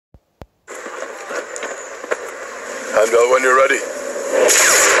Handbell when you're ready.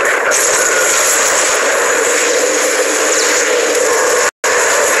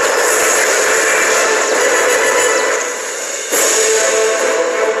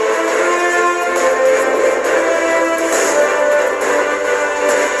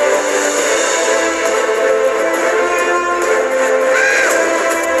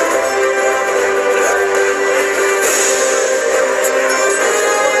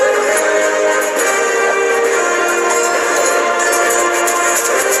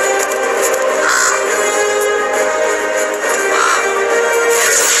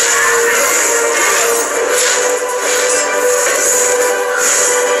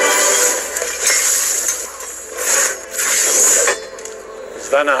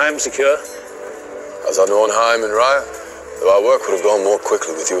 Secure? As I know on Heim and Raya, though our work would have gone more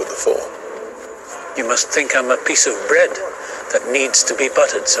quickly with you at the fore. You must think I'm a piece of bread that needs to be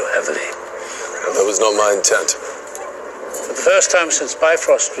buttered so heavily. Well, that was not my intent. For the first time since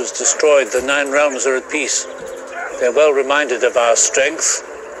Bifrost was destroyed, the 9 realms are at peace. They're well reminded of our strength,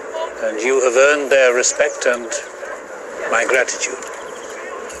 and you have earned their respect and my gratitude.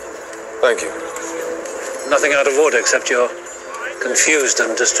 Thank you. Nothing out of order except your confused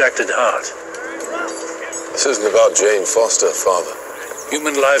and distracted heart. This isn't about Jane Foster, Father.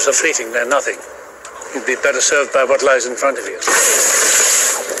 Human lives are fleeting, they're nothing. You'd be better served by what lies in front of you.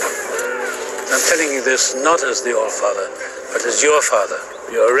 I'm telling you this not as the All-Father, but as your father.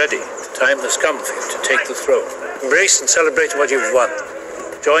 You're ready. The time has come for you to take the throne. Embrace and celebrate what you've won.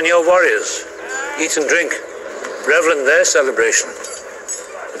 Join your warriors. Eat and drink. Revel in their celebration.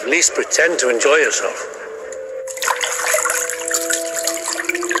 At least pretend to enjoy yourself.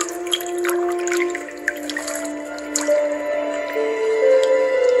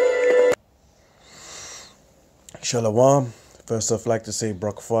 Shalom. First off, I'd like to say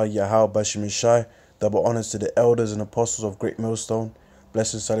Brakfa Yahal Bashim Shai. Double honors to the elders and apostles of GreatMillStone.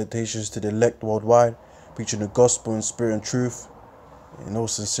 Blessed salutations to the elect worldwide, preaching the gospel in spirit and truth, in all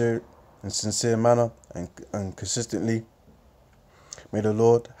sincere manner and consistently. May the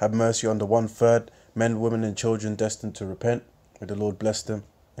Lord have mercy on the 1/3 men, women, and children destined to repent. May the Lord bless them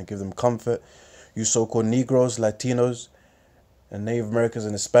and give them comfort. You so-called Negroes, Latinos, and Native Americans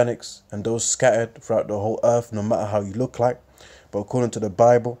and Hispanics, and those scattered throughout the whole earth, no matter how you look like, but according to the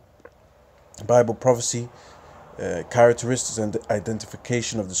Bible prophecy, characteristics and the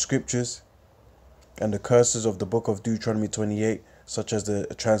identification of the scriptures, and the curses of the book of Deuteronomy 28, such as the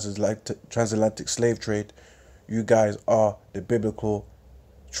transatlantic slave trade, you guys are the biblical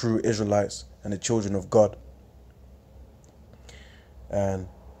true Israelites and the children of God. And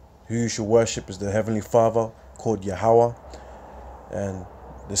who you should worship is the Heavenly Father, called Yahweh, and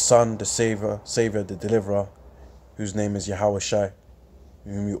the Son, the Savior, the Deliverer, whose name is Yahweh Shai,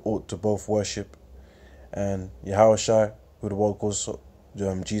 whom you ought to both worship. And Yahweh Shai, who the world calls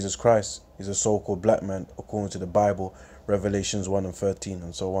Jesus Christ, is a so-called black man, according to the Bible, Revelations 1 and 13,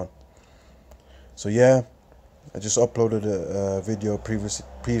 and so on. So yeah, I just uploaded a video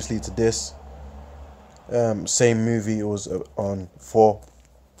previously to this. Same movie, it was on for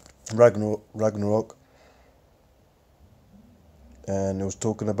Ragnarok. And it was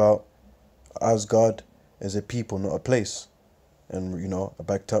talking about Asgard as a people, not a place. And, you know, I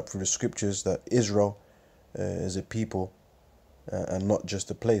backed up through the scriptures that Israel is a people and not just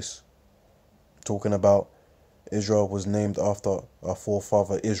a place. Talking about Israel was named after our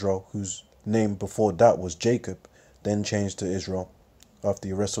forefather Israel, whose name before that was Jacob, then changed to Israel after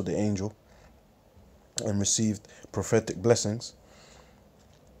he wrestled the angel and received prophetic blessings.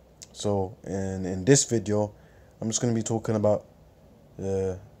 So in this video, I'm just going to be talking about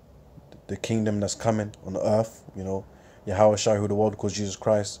the kingdom that's coming on earth. You know, Yahweh Shai, who the world calls Jesus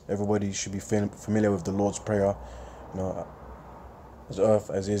Christ. Everybody should be familiar with the Lord's Prayer. You know, as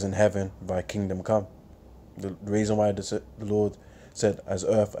earth as it is in heaven, thy kingdom come. The reason why the Lord said as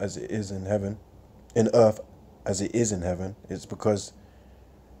earth as it is in heaven, in earth as it is in heaven, is because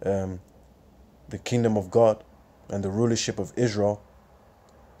the kingdom of God and the rulership of Israel,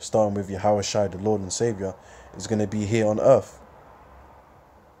 starting with Yahweh Shai, the Lord and Savior, is going to be here on earth.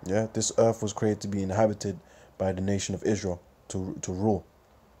 Yeah, this earth was created to be inhabited by the nation of Israel to rule.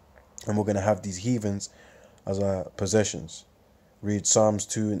 And we're going to have these heathens as our possessions. Read Psalms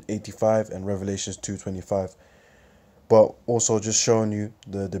 2:85 and Revelations 2:25. But also just showing you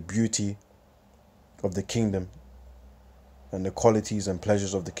the beauty of the kingdom and the qualities and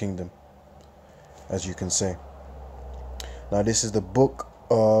pleasures of the kingdom, as you can say. Now this is the book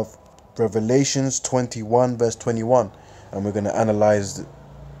of Revelations 21 verse 21, and we're going to analyze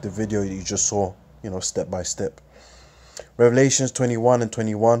the video you just saw, you know, step by step. Revelations 21 and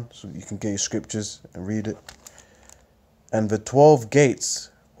 21, so you can get your scriptures and read it. And the 12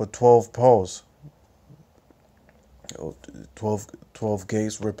 gates were 12 pearls. 12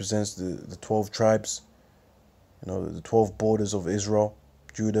 gates represents the 12 tribes, you know, the 12 borders of Israel: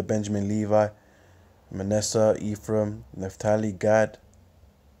 Judah, Benjamin, Levi, Manasseh, Ephraim, Naphtali, Gad,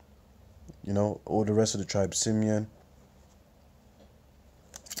 you know, all the rest of the tribes: Simeon,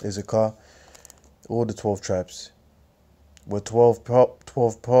 Issachar, all the 12 tribes were 12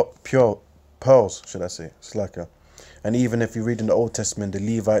 pure pearls, should I say, Slaka. And even if you read in the Old Testament, the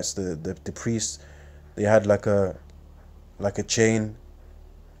Levites, the priests, they had like a chain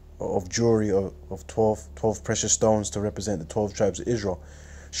of jewelry of 12 precious stones to represent the 12 tribes of Israel,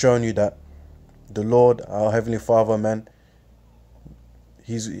 showing you that the Lord, our Heavenly Father, man,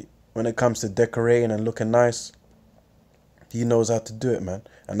 when it comes to decorating and looking nice, he knows how to do it, man.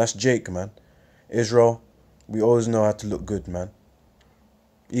 And that's Jake, man. Israel, we always know how to look good, man.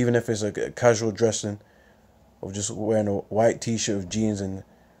 Even if it's a casual dressing of just wearing a white t-shirt with jeans and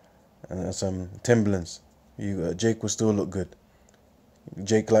some Timberlands, Jake will still look good.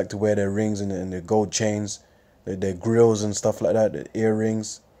 Jake liked to wear their rings and their gold chains, their grills and stuff like that, the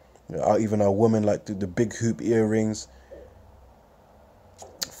earrings. Even our women like the big hoop earrings,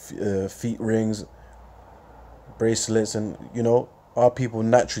 feet rings, bracelets, and you know, our people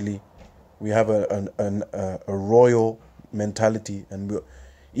naturally, we have a royal mentality, and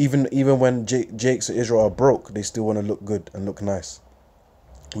even when Jakes of Israel are broke, they still want to look good and look nice.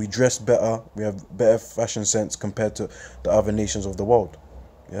 We dress better, we have better fashion sense compared to the other nations of the world.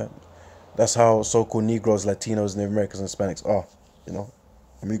 Yeah, that's how so-called Negroes, Latinos, Native Americans, and Hispanics are, you know.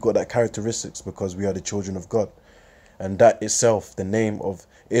 And we got that characteristics because we are the children of God. And that itself, the name of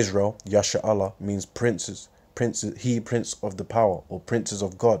Israel, Yasha Allah, means princes. Princes, prince of the power, or princes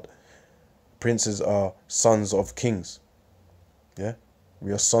of God. Princes are sons of kings. Yeah,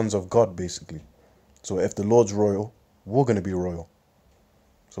 we are sons of God, basically. So if the Lord's royal, we're going to be royal.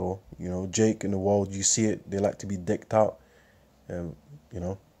 So, you know, Jake in the world, you see it, they like to be decked out and, you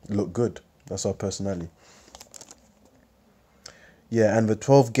know, look good. That's our personality. Yeah, and the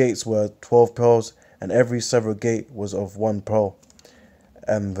 12 gates were 12 pearls, and every several gate was of 1 pearl.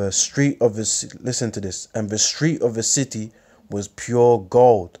 And the street of the listen to this. And the street of the city was pure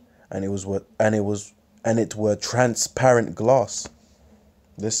gold, and it were transparent glass.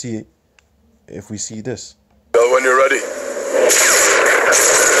 Let's see if we see this. Well, when you're ready.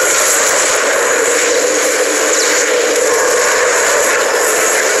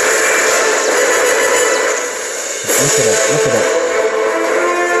 Look at that. Look at that.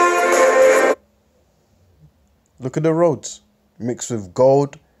 Look at the roads mixed with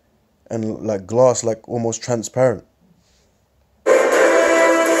gold and like glass, like almost transparent.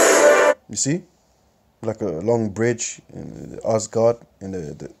 You see? Like a long bridge in Asgard in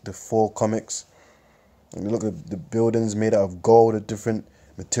the 4 comics. And look at the buildings made out of gold, of different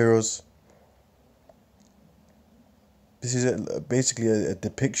materials. This is basically a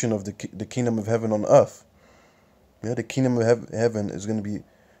depiction of the kingdom of heaven on earth. Yeah, the kingdom of heaven is going to be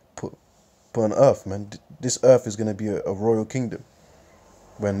put on earth, man. This earth is going to be a royal kingdom.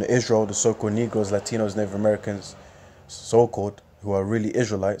 When Israel, the so-called Negroes, Latinos, Native Americans, so-called, who are really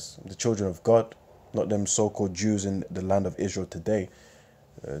Israelites, the children of God, not them so-called Jews in the land of Israel today.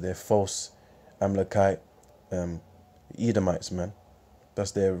 They're false Amalekite Edomites, man.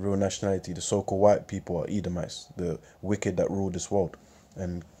 That's their real nationality. The so-called white people are Edomites, the wicked that rule this world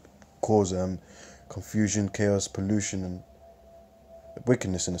and cause confusion, chaos, pollution, and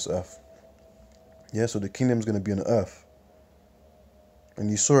wickedness in this earth. Yeah, so the kingdom is going to be on earth. And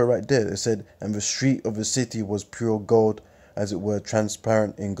you saw it right there. It said, and the street of the city was pure gold, as it were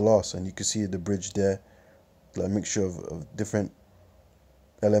transparent in glass. And you can see the bridge there, like a mixture of different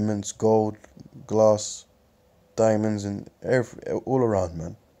elements, gold, glass, diamonds, and all around,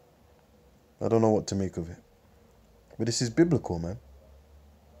 man. I don't know what to make of it. But this is biblical, man.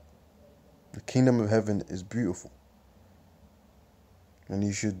 The kingdom of heaven is beautiful. And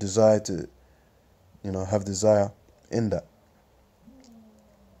you should desire to, you know, have desire in that.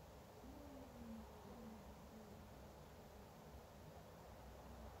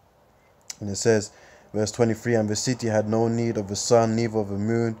 And it says, verse 23, and the city had no need of the sun, neither of the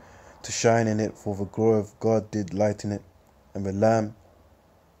moon, to shine in it, for the glory of God did lighten it, and the Lamb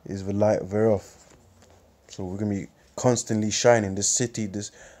is the light thereof. So we're going to be constantly shining. This city,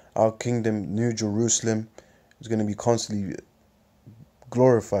 our kingdom, New Jerusalem, is going to be constantly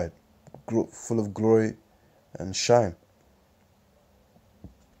glorified, full of glory and shine.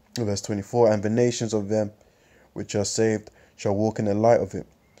 Verse 24, and the nations of them which are saved shall walk in the light of it,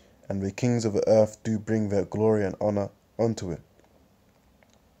 and the kings of the earth do bring their glory and honor unto it.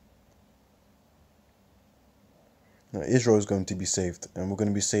 Now, Israel is going to be saved, and we're going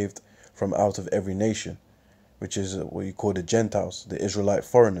to be saved from out of every nation, which is what you call the Gentiles, the Israelite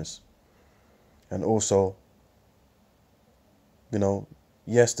foreigners. And also, you know,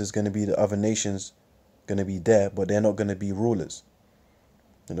 yes, there's going to be the other nations going to be there, but they're not going to be rulers.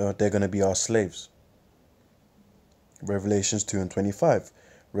 You know, they're going to be our slaves. Revelations 2:25,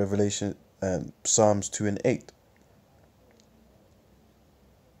 Revelation and Psalms 2:8.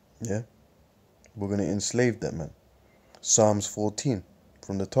 Yeah, we're going to enslave them, man. Psalms 14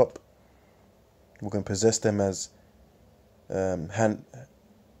 from the top. We're going to possess them as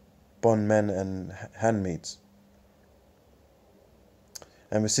bondmen and handmaids.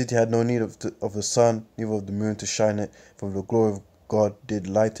 And the city had no need of the sun, neither of the moon to shine it, for the glory of God did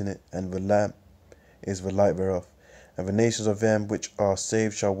lighten it, and the Lamb is the light thereof. And the nations of them which are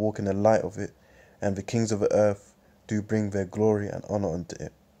saved shall walk in the light of it, and the kings of the earth do bring their glory and honor unto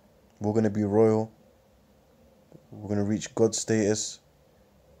it. We're going to be royal. We're going to reach God's status.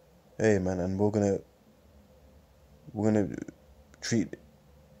 Hey, man, and we're going to treat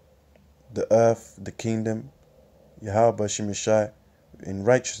the earth, the kingdom, Yahweh Shemeshai, in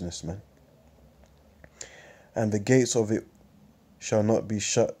righteousness, man. And the gates of it shall not be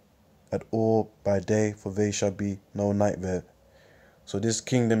shut at all by day, for there shall be no night there. So this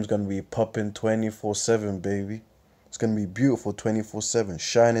kingdom is going to be popping 24/7, baby. It's going to be beautiful 24/7,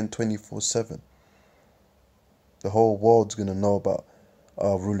 shining 24/7. The whole world's going to know about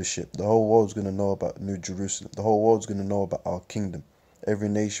our rulership. The whole world's going to know about New Jerusalem. The whole world's going to know about our kingdom. Every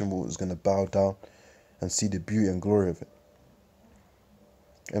nation is going to bow down and see the beauty and glory of it.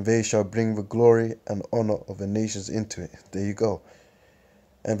 And they shall bring the glory and honor of the nations into it. There you go.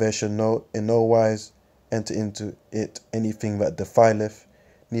 And there shall in no wise enter into it anything that defileth,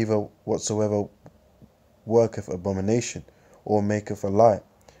 neither whatsoever worketh abomination, or maketh a lie,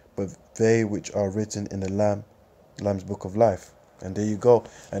 but they which are written in the Lamb's book of life. And there you go.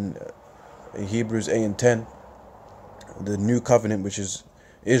 And in Hebrews 8:10, the new covenant, which is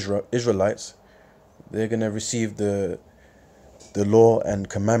Israelites, they're going to receive the law and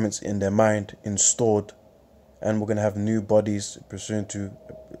commandments in their mind installed, and we're going to have new bodies pursuant to,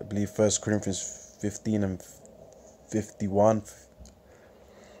 I believe, 1 Corinthians 15 and 51,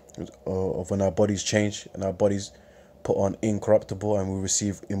 of when our bodies change and our bodies put on incorruptible and we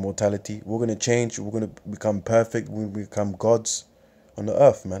receive immortality. We're going to change. We're going to become perfect. We're going to become gods on the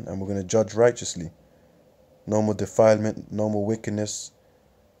earth, man, and we're going to judge righteously. No more defilement, no more wickedness,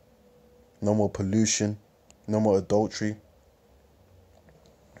 no more pollution, no more adultery,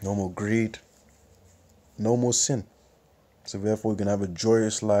 no more greed, no more sin. So therefore we're going to have a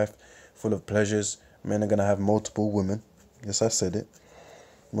joyous life full of pleasures. Men are going to have multiple women. Yes, I said it.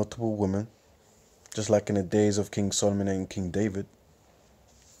 Multiple women. Just like in the days of King Solomon and King David.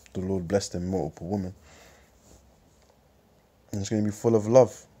 The Lord blessed them multiple women. And it's going to be full of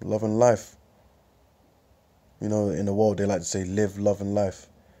love and life. You know, in the world they like to say live, love and life.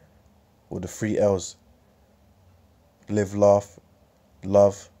 Or the 3 L's. Live, laugh,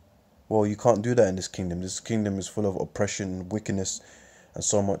 love. Well, you can't do that in this kingdom. This kingdom is full of oppression, wickedness, and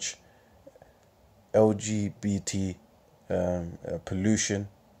so much LGBT pollution.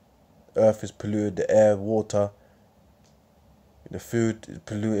 Earth is polluted, the air, water, the food is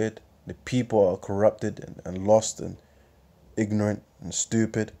polluted, the people are corrupted and lost and ignorant and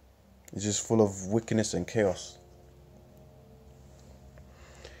stupid. It's just full of wickedness and chaos.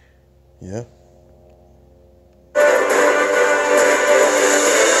 Yeah.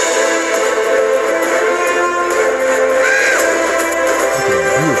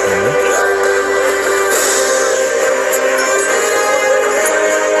 Beautiful, man.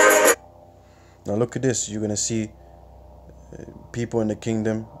 Now look at this. You're going to see people in the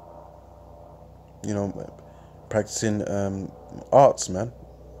kingdom, you know, practicing arts, man.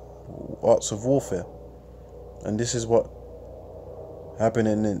 Arts of warfare. And this is what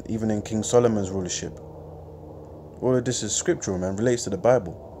happened even in King Solomon's rulership. All of this is scriptural, man. Relates to the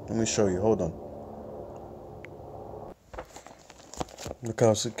Bible. Let me show you. Hold on. Look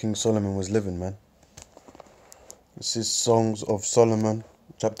how King Solomon was living, man. This is Songs of Solomon,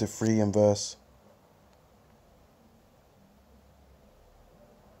 chapter 3 and verse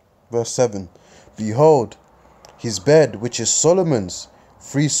 7. Behold, his bed, which is Solomon's,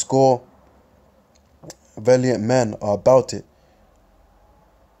 80 valiant men are about it,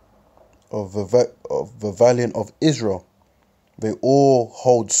 of the valiant of Israel. They all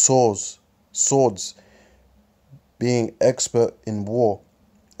hold swords, being expert in war.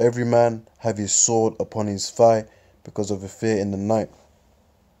 Every man have his sword upon his thigh, because of the fear in the night.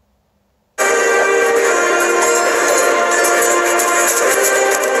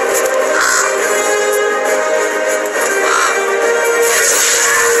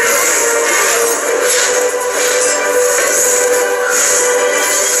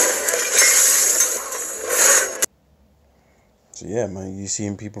 You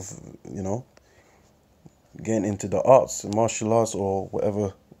seeing people, you know, getting into the arts, martial arts or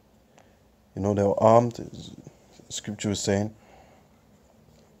whatever. You know, they were armed. Scripture was saying,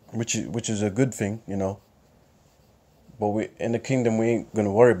 which is a good thing, you know. But we in the kingdom, we ain't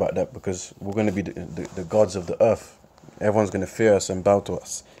gonna worry about that, because we're gonna be the gods of the earth. Everyone's gonna fear us and bow to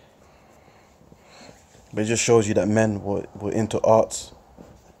us. But it just shows you that men were into arts,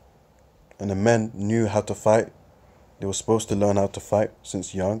 and the men knew how to fight. They were supposed to learn how to fight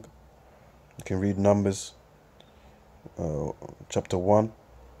since young. You can read Numbers chapter 1.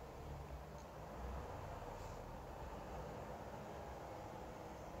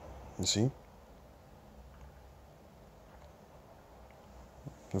 You see?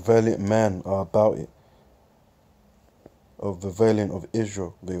 The valiant men are about it. Of the valiant of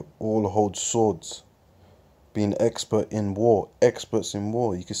Israel, they all hold swords. Being expert in war, experts in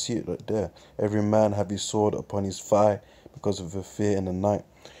war. You can see it right there. Every man have his sword upon his thigh because of the fear in the night.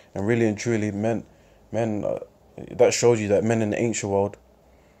 And really and truly, men, that shows you that men in the ancient world,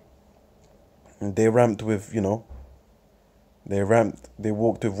 they ramped with, you know, they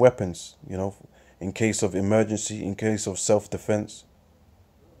walked with weapons, you know, in case of emergency, in case of self-defense,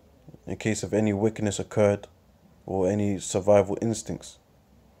 in case of any wickedness occurred, or any survival instincts.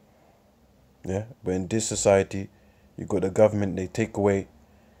 Yeah, but in this society, you got the government, they take away,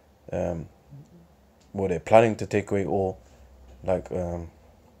 well, they're planning to take away all, like,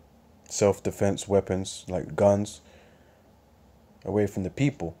 self-defense weapons, like guns, away from the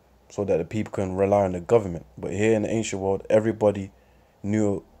people, so that the people can rely on the government. But here in the ancient world, everybody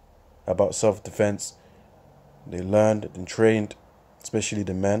knew about self-defense. They learned and trained, especially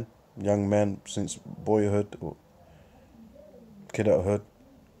the men, young men, since boyhood or kidhood,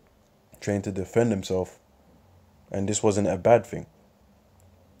 trained to defend himself. And this wasn't a bad thing.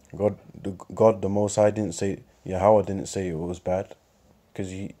 God the Most High didn't say, Yahweh didn't say it was bad,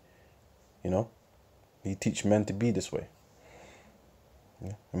 because he, you know, he teach men to be this way.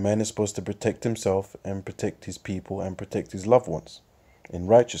 Yeah. A man is supposed to protect himself and protect his people and protect his loved ones in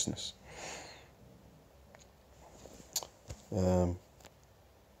righteousness.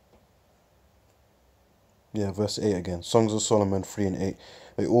 Yeah, verse 8 again. Songs of Solomon 3 and 8.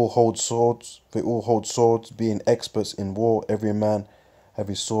 They all hold swords. They all hold swords, being experts in war. Every man have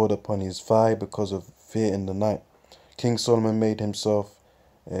his sword upon his thigh because of fear in the night. King Solomon made himself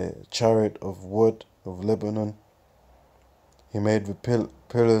a chariot of wood of Lebanon. He made the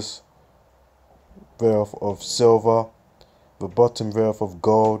pillars thereof of silver, the bottom thereof of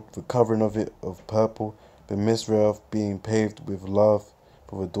gold, the covering of it of purple, the midst thereof being paved with love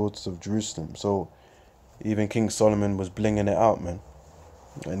for the daughters of Jerusalem. So even King Solomon was blinging it out, man.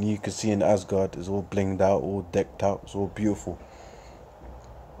 And you can see in Asgard, it's all blinged out, all decked out, it's all beautiful.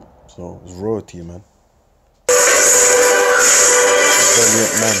 So it's royalty, man.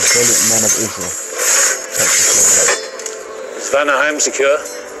 Valiant man of Israel. Is Vanaheim secure?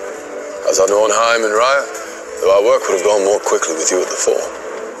 As I know on Heim and Raya, though our work would have gone more quickly with you at the fore.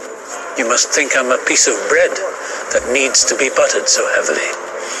 You must think I'm a piece of bread that needs to be buttered so heavily.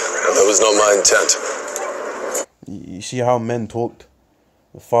 That was not my intent. You see how men talked,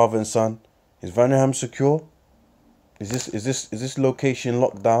 the father and son. Is Vanaheim secure? Is this location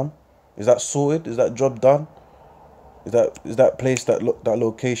locked down? Is that sorted? Is that job done? Is that place, that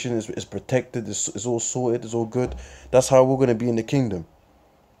location is protected? It's all sorted. It's all good. That's how we're gonna be in the kingdom.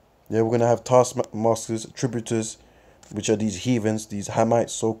 Yeah, we're gonna have taskmasters, tributors, which are these heathens, these Hamites,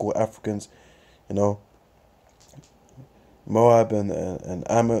 so-called Africans. You know, Moab and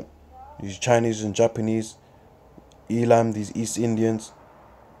Ammon, these Chinese and Japanese, Elam, these East Indians.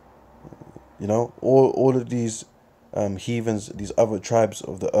 You know, all of these heathens, these other tribes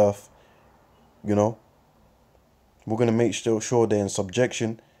of the earth. You know, we're gonna make sure they're in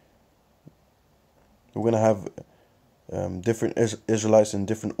subjection. We're gonna have different Israelites in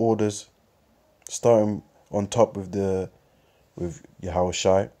different orders, starting on top with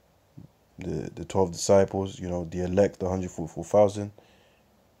Yahushua, the 12 disciples. You know, the elect, the 144,000. You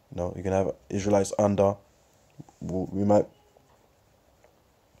know, you're gonna have Israelites under. We might.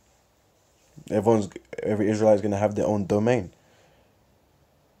 Every Israelite is gonna have their own domain.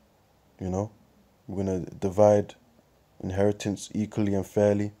 You know, we're gonna divide inheritance equally and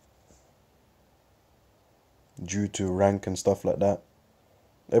fairly, due to rank and stuff like that.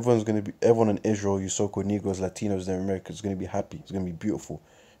 Everyone in Israel, you so-called Negroes, Latinos, and Americans, is gonna be happy. It's gonna be beautiful.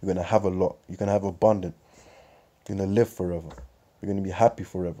 You're gonna have a lot. You're gonna have abundant. You're gonna live forever. You're gonna be happy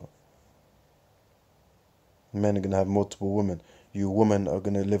forever. Men are gonna have multiple women. You women are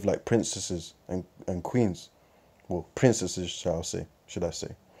gonna live like princesses and queens. Well, princesses, should I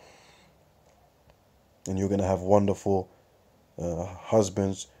say. And you're gonna have wonderful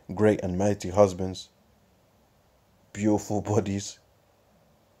husbands, great and mighty husbands, beautiful bodies.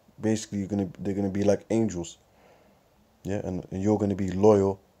 Basically, they're gonna be like angels. Yeah, and you're gonna be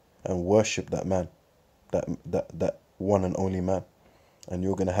loyal and worship that man, that one and only man. And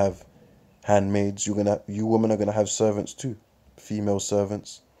you're gonna have handmaids. You women are gonna have servants too, female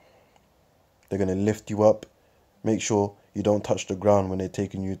servants. They're gonna lift you up, make sure you don't touch the ground when they're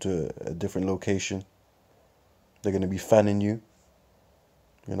taking you to a different location. They're gonna be fanning you.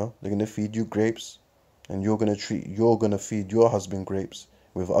 You know, they're gonna feed you grapes, and you're gonna feed your husband grapes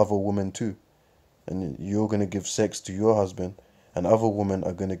with other women too. And you're gonna give sex to your husband, and other women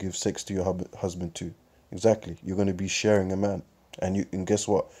are gonna give sex to your husband too. Exactly. You're gonna be sharing a man, and guess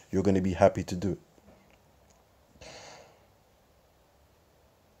what? You're gonna be happy to do it.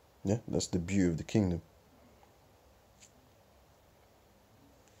 Yeah, that's the beauty of the kingdom.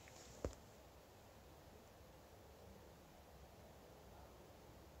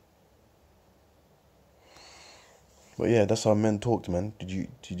 But yeah, that's how men talked, man. Did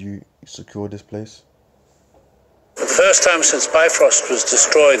you secure this place? For the first time since Bifrost was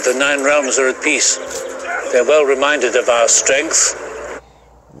destroyed, the 9 realms are at peace. They're well reminded of our strength.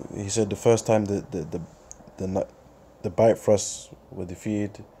 He said the first time the Bifrost were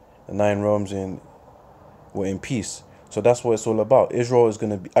defeated, the 9 realms were in peace. So that's what it's all about. Israel is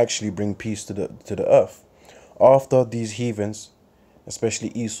going to actually bring peace to the earth. After these heathens, especially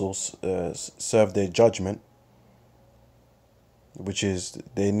Esau, serve their judgment, which is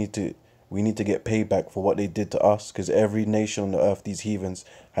we need to get payback for what they did to us, because every nation on the earth, these heathens,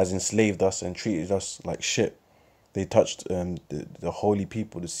 has enslaved us and treated us like shit. They touched the holy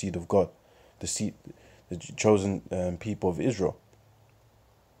people, the seed of God, the chosen people of Israel.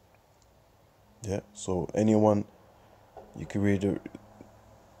 Yeah, so anyone, you can read it.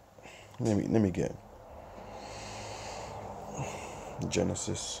 Let me get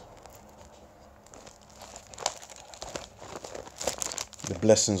Genesis. The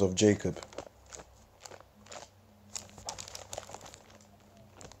blessings of Jacob.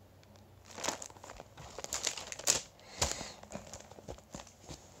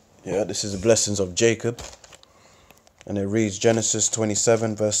 Yeah, this is the blessings of Jacob. And it reads Genesis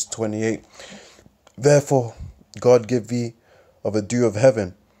 27 verse 28. Therefore God give thee of the dew of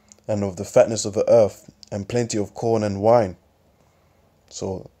heaven, and of the fatness of the earth, and plenty of corn and wine.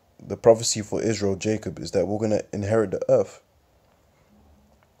 So the prophecy for Israel, Jacob, is that we're going to inherit the earth.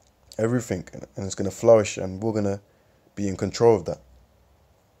 Everything, and it's going to flourish, and we're going to be in control of that.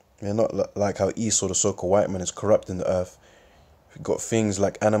 Yeah, not like how Esau, the so-called white man, is corrupting the earth. We've got things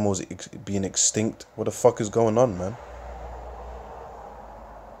like animals being extinct. What the fuck is going on, man?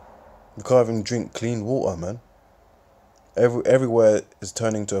 We can't even drink clean water, man. Everywhere is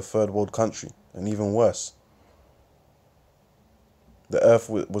turning to a third world country, and even worse. The earth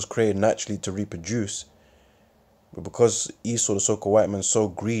was created naturally to reproduce, but because Esau, the so-called white man, is so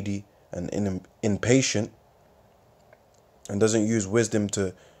greedy and impatient, and doesn't use wisdom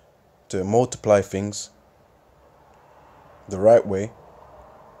to multiply things the right way,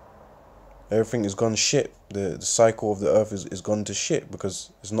 everything is gone shit. The cycle of the earth is gone to shit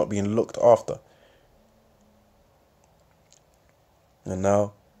because it's not being looked after. And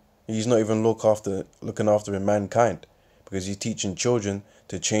now he's not even looking after mankind, because he's teaching children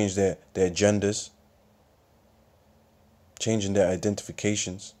to change their genders, changing their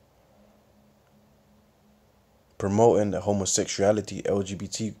identifications, promoting the homosexuality,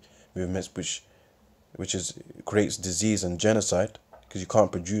 LGBT movements, which creates disease and genocide, because you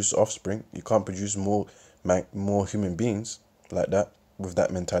can't produce offspring, you can't produce more human beings like that with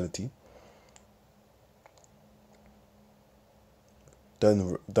that mentality.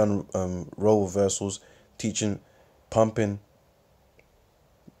 Done role reversals, pumping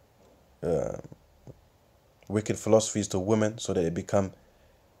wicked philosophies to women so that they become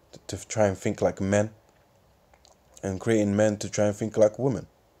to try and think like men, and creating men to try and think like women.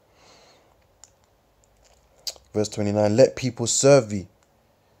 Verse 29, let people serve thee,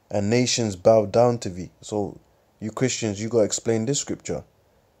 and nations bow down to thee. So you Christians, you gotta explain this scripture.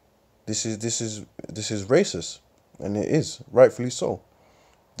 This is racist, and it is rightfully so.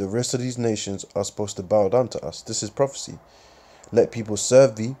 The rest of these nations are supposed to bow down to us. This is prophecy. Let people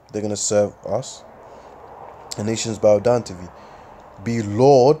serve thee, they're gonna serve us, and nations bow down to thee. Be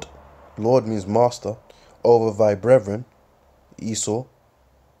Lord, Lord means master, over thy brethren, Esau.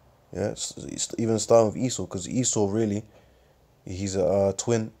 Yeah, even starting with Esau, because Esau really, he's a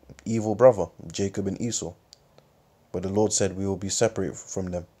twin evil brother, Jacob and Esau. But the Lord said we will be separate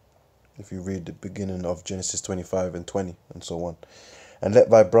from them, if you read the beginning of Genesis 25 and 20 and so on. And let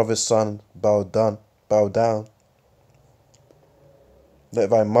thy brother's son bow down Let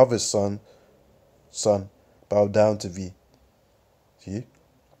thy mother's son bow down to thee. See?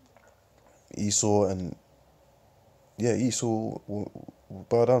 Esau will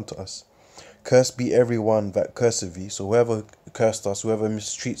bow down to us. Cursed be everyone that curseth thee. So whoever cursed us, whoever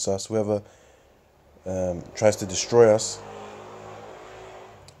mistreats us, whoever tries to destroy us,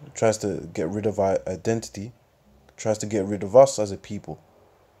 tries to get rid of our identity, tries to get rid of us as a people,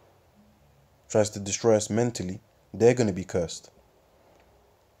 tries to destroy us mentally, they're going to be cursed.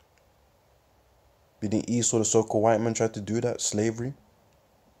 Didn't Esau, the so-called white man, try to do that? Slavery.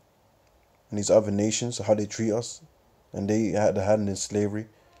 And these other nations, how they treat us. And they had a hand in slavery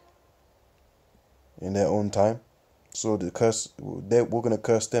in their own time. So the curse, we're going to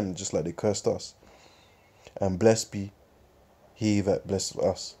curse them just like they cursed us. And blessed be he that blessed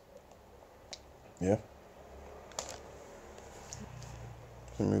us. Yeah.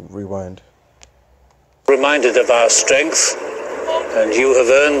 Let me rewind. Reminded of our strength, and you have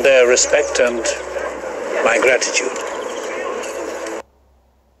earned their respect and my gratitude.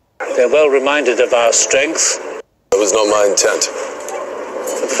 They're well reminded of our strength. That was not my intent.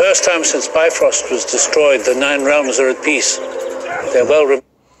 For the first time since Bifrost was destroyed, the 9 realms are at peace. They're well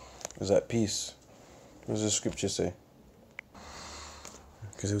Is at peace. What does the scripture say?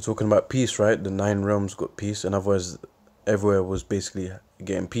 Because they were talking about peace, right? The 9 realms got peace, and otherwise everywhere was basically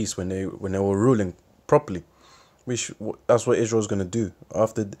getting peace when they were ruling properly. That's what Israel's going to do.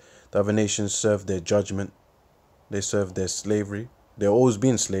 After the other nations serve their judgment, they serve their slavery. They're always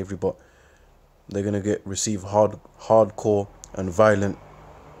been slavery, but they're going to receive hardcore and violent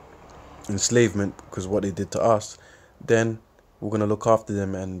enslavement because of what they did to us. Then we're going to look after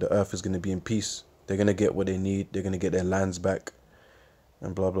them, and the earth is going to be in peace. They're going to get what they need. They're going to get their lands back,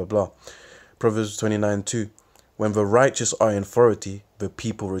 and blah, blah, blah. Proverbs 29:2. When the righteous are in authority, the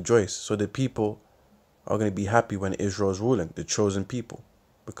people rejoice. So the people are going to be happy when Israel is ruling, the chosen people,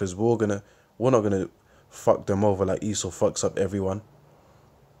 because we're not going to fuck them over like Esau fucks up everyone.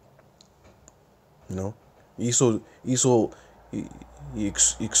 You know, Esau he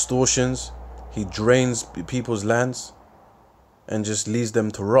extortions, he drains people's lands and just leaves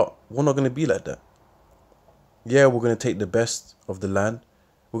them to rot. We're not going to be like that. Yeah, we're going to take the best of the land.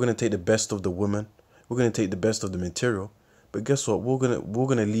 We're going to take the best of the women. We're going to take the best of the material. But guess what? We're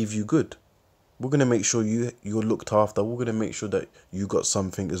going to leave you good. We're going to make sure you're looked after. We're going to make sure that you got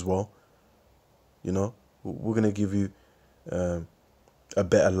something as well. You know, we're going to give you a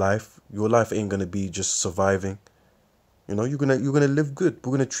better life. Your life ain't going to be just surviving. You know, you're going to live good.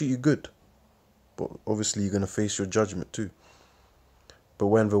 We're going to treat you good. But obviously you're going to face your judgment too. But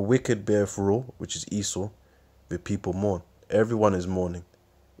when the wicked beareth rule, which is Esau, the people mourn. Everyone is mourning.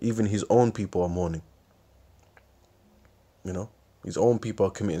 Even his own people are mourning. You know, his own people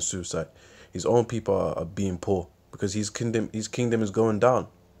are committing suicide. His own people are being poor because his kingdom is going down.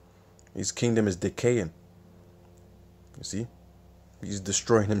 His kingdom is decaying. You see, he's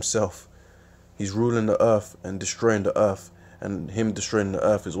destroying himself. He's ruling the earth and destroying the earth, and him destroying the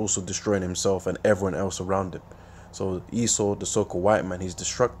earth is also destroying himself and everyone else around him. So Esau, the so-called white man, he's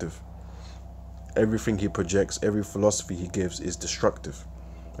destructive. Everything he projects, every philosophy he gives is destructive,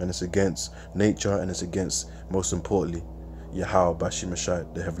 and it's against nature, and it's against, most importantly, Yahweh,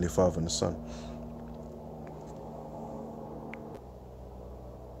 Bashimashai, the Heavenly Father and the Son.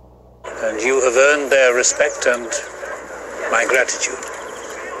 And you have earned their respect and my gratitude.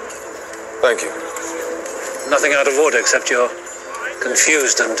 Thank you. Nothing out of order except your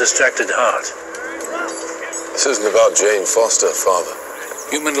confused and distracted heart. This isn't about Jane Foster, Father.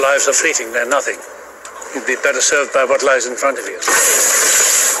 Human lives are fleeting, they're nothing. You'd be better served by what lies in front of you.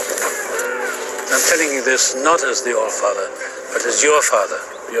 I'm telling you this not as the All-Father, but as your Father.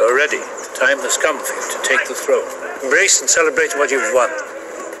 You're ready. Time has come for you to take the throne. Embrace and celebrate what you've won.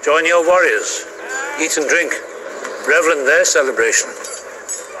 Join your warriors. Eat and drink. Revel in their celebration.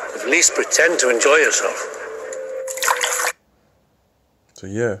 At least pretend to enjoy yourself. So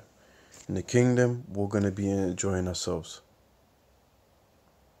yeah, in the kingdom, we're going to be enjoying ourselves.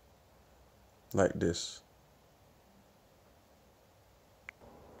 Like this.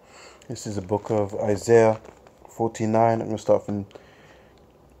 This is the book of Isaiah 49. I'm going to start from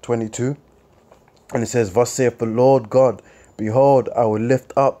 22. And it says, Thus saith the Lord God, Behold, I will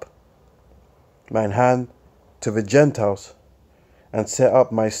lift up mine hand to the Gentiles, and set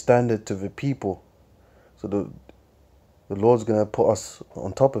up my standard to the people. So the Lord's going to put us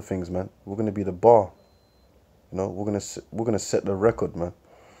on top of things, man. We're going to be the bar. You know, we're going to set the record, man.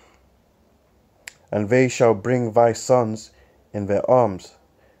 And they shall bring thy sons in their arms,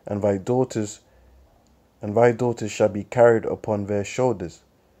 and thy daughters shall be carried upon their shoulders.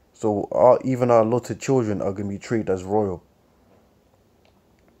 So even our allotted children are going to be treated as royal.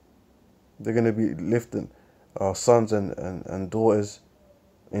 They're going to be lifting our sons and daughters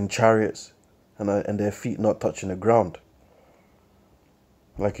in chariots, and their feet not touching the ground.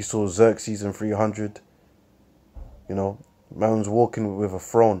 Like you saw Xerxes in 300. You know, man's walking with a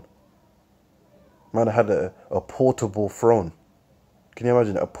throne. Man had a portable throne. Can you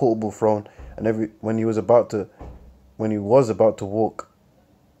imagine a portable throne? And when he was about to walk,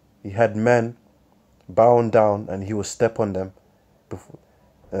 he had men bowing down, and he would step on them before,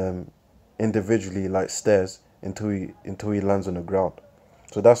 individually like stairs until he lands on the ground.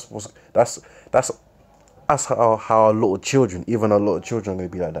 So that's how our little children, even our little children, are going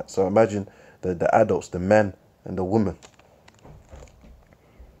to be like that. So imagine the adults, the men and the women.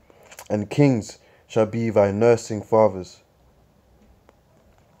 And kings shall be thy nursing fathers.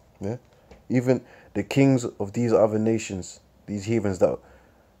 Yeah, even the kings of these other nations, these heathens that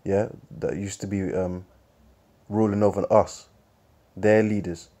used to be ruling over us, their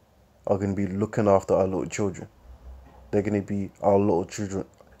leaders are going to be looking after our little children. They're going to be our little children.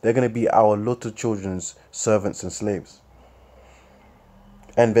 They're going to be our little children's servants and slaves.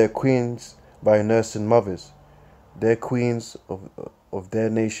 And their queens by nursing mothers. Their queens of their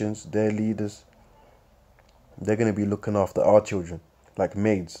nations, their leaders, they're going to be looking after our children like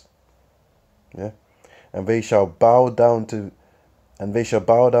maids. Yeah, and they shall bow down to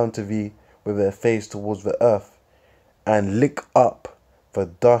thee with their face towards the earth, and lick up the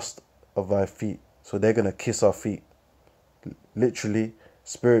dust of thy feet. So they're going to kiss our feet, literally,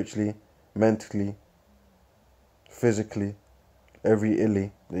 spiritually, mentally, physically, every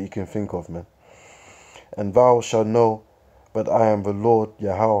illy that you can think of, man. And thou shalt know that I am the Lord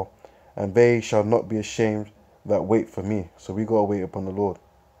Yahweh, and they shall not be ashamed that wait for me. So we got to wait upon the Lord.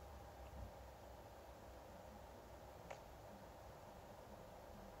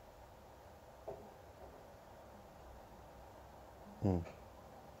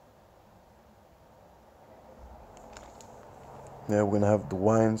 Yeah, we're going to have the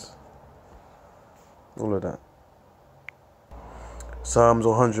wines, all of that. Psalms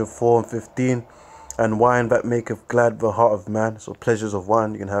 104:15, and wine that maketh glad the heart of man. So pleasures of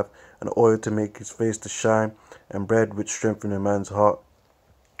wine, you can have an oil to make his face to shine, and bread which strengthen a man's heart.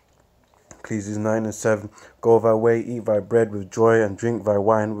 Ecclesiastes 9:7, go thy way, eat thy bread with joy, and drink thy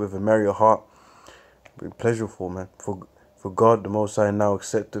wine with a merry heart. Be pleasureful, man. For God the Most High now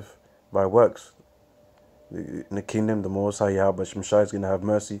accepteth thy works. In the kingdom, the Most High Yahweh Shemshai is going to have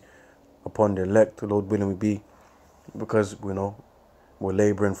mercy upon the elect, the Lord willing we be, because we're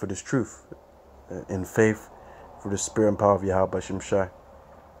laboring for this truth in faith through the spirit and power of Yahweh Shemshai.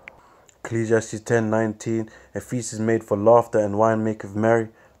 Ecclesiastes 10:19, a feast is made for laughter, and wine maketh merry,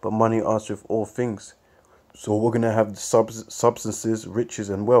 but money answereth all things. So we're going to have the substances, riches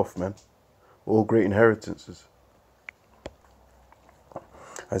and wealth, man. All great inheritances.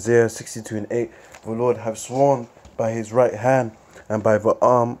 Isaiah 62:8, the Lord have sworn by his right hand and by the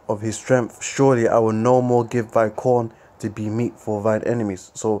arm of his strength, surely I will no more give thy corn to be meat for thine enemies.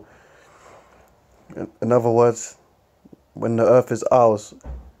 So, in other words, when the earth is ours,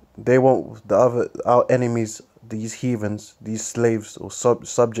 they won't, our enemies, these heathens, these slaves or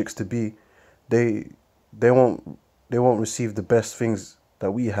subjects to be, they won't receive the best things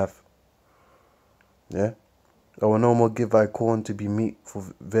that we have. Yeah. I will no more give thy corn to be meat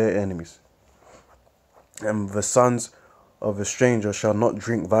for their enemies. And the sons of a stranger shall not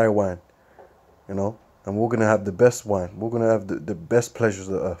drink thy wine. And we're going to have the best wine. We're going to have the best pleasures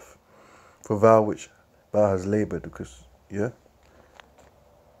of the earth. For thou which thou hast labored. Because, yeah.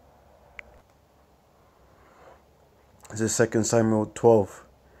 This is 2 Samuel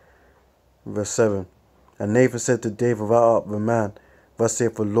 12:7. And Nathan said to David, thou art the man. Thus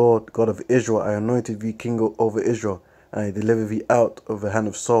saith the Lord God of Israel, I anointed thee king over Israel, and I delivered thee out of the hand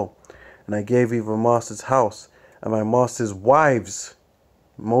of Saul. And I gave thee the master's house, and my master's wives,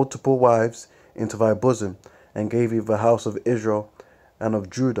 multiple wives, into thy bosom, and gave thee the house of Israel and of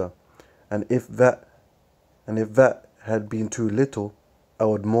Judah. And if that had been too little, I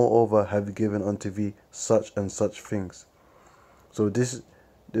would moreover have given unto thee such and such things. So this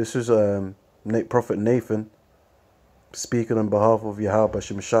is Prophet Nathan speaking on behalf of Yahweh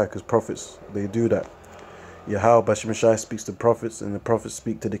Shemshai, because prophets, they do that. Yahweh Shemshai speaks to prophets, and the prophets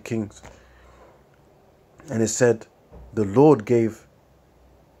speak to the kings. And it said, the Lord gave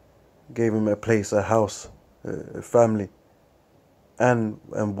him a place, a house, a family, and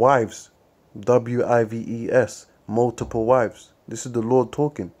wives, wives, multiple wives. This is the Lord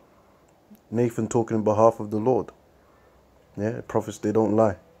talking. Nathan talking on behalf of the Lord. Yeah, prophets, they don't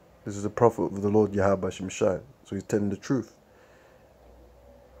lie. This is a prophet of the Lord Yahweh Shemshai. So he's telling the truth.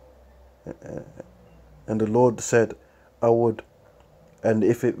 And the Lord said, I would And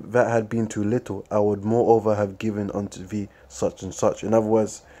if that had been too little, I would moreover have given unto thee such and such. In other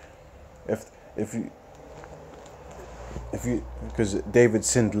words, if you, because David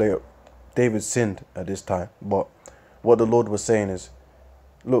sinned later, David sinned at this time. But what the Lord was saying is,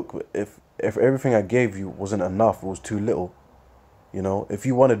 look, if everything I gave you wasn't enough, it was too little. You know, if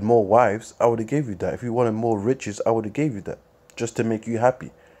you wanted more wives, I would have gave you that. If you wanted more riches, I would have gave you that, just to make you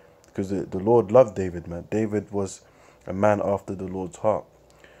happy. Because the Lord loved David, man. David was a man after the Lord's heart.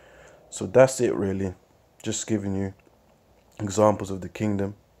 So that's it, really. Just giving you examples of the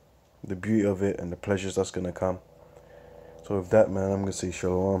kingdom, the beauty of it, and the pleasures that's going to come. So with that, man, I'm going to say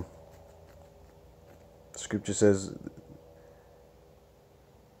shalom. Scripture says,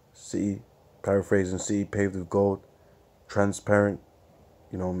 city, paraphrasing, city paved with gold, transparent,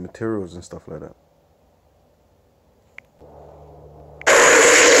 you know, materials and stuff like that.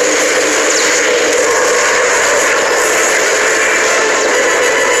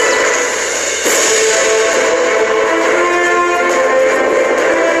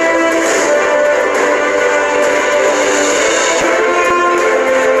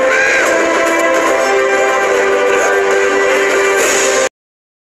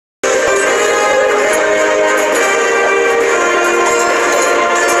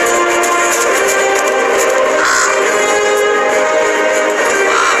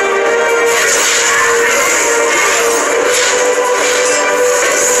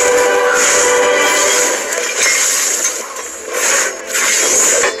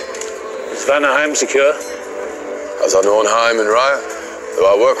 Secure? As I know on Heim and Raya, though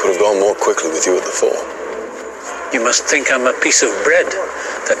our work would have gone more quickly with you at the fore. You must think I'm a piece of bread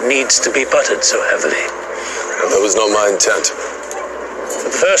that needs to be buttered so heavily. Well, that was not my intent. For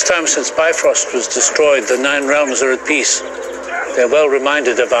the first time since Bifrost was destroyed, the 9 realms are at peace. They're well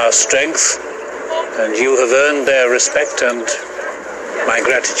reminded of our strength, and you have earned their respect and my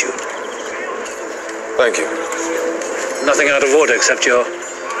gratitude. Thank you. Nothing out of order except your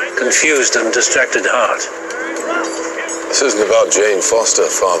confused and distracted heart. This isn't about Jane Foster,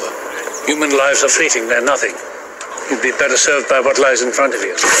 Father. Human lives are fleeting, they're nothing. You'd be better served by what lies in front of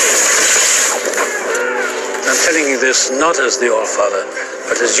you. I'm telling you this not as the All-Father,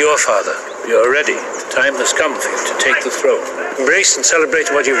 but as your Father. You're ready. Time has come for you to take the throne. Embrace and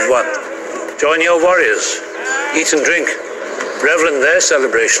celebrate what you've won. Join your warriors. Eat and drink. Revel in their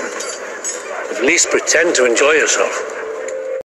celebration. At least pretend to enjoy yourself.